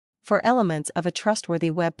4 elements of a trustworthy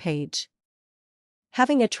web page.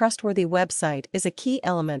 Having a trustworthy website is a key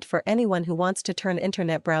element for anyone who wants to turn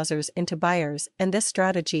internet browsers into buyers, and this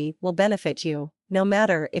strategy will benefit you, no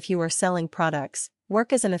matter if you are selling products,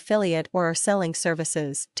 work as an affiliate, or are selling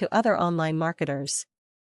services to other online marketers.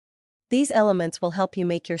 These elements will help you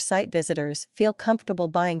make your site visitors feel comfortable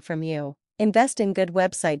buying from you. Invest in good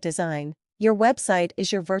website design. Your website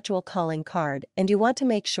is your virtual calling card, and you want to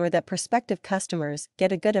make sure that prospective customers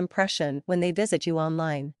get a good impression when they visit you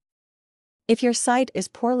online. If your site is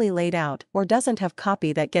poorly laid out or doesn't have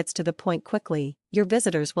copy that gets to the point quickly, your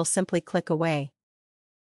visitors will simply click away.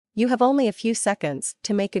 You have only a few seconds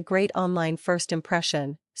to make a great online first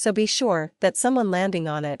impression, so be sure that someone landing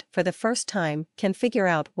on it for the first time can figure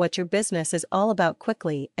out what your business is all about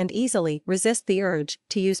quickly and easily resist the urge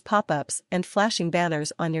to use pop-ups and flashing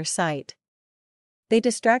banners on your site. They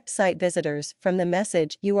distract site visitors from the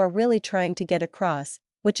message you are really trying to get across,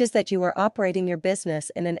 which is that you are operating your business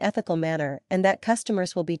in an ethical manner and that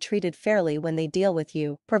customers will be treated fairly when they deal with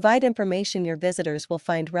you. Provide information your visitors will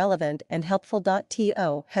find relevant and helpful.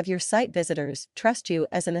 Have your site visitors trust you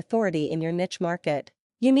as an authority in your niche market.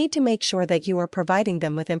 You need to make sure that you are providing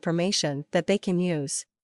them with information that they can use.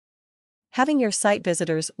 Having your site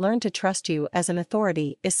visitors learn to trust you as an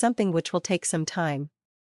authority is something which will take some time.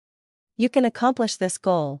 You can accomplish this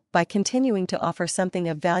goal by continuing to offer something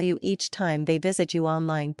of value each time they visit you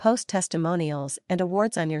online. Post testimonials and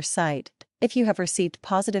awards on your site. If you have received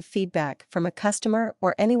positive feedback from a customer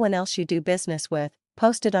or anyone else you do business with,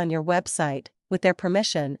 post it on your website, with their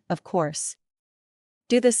permission, of course.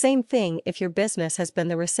 Do the same thing if your business has been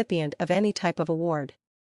the recipient of any type of award.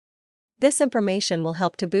 This information will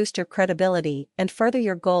help to boost your credibility and further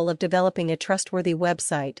your goal of developing a trustworthy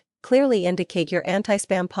website. Clearly indicate your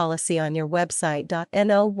anti-spam policy on your website.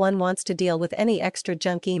 No one wants to deal with any extra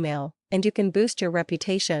junk email, and you can boost your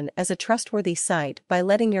reputation as a trustworthy site by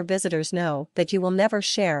letting your visitors know that you will never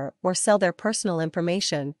share or sell their personal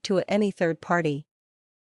information to any third party.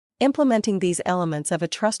 Implementing these elements of a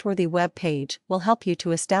trustworthy web page will help you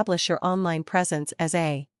to establish your online presence as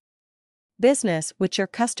a business which your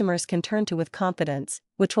customers can turn to with confidence,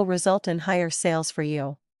 which will result in higher sales for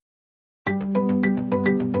you.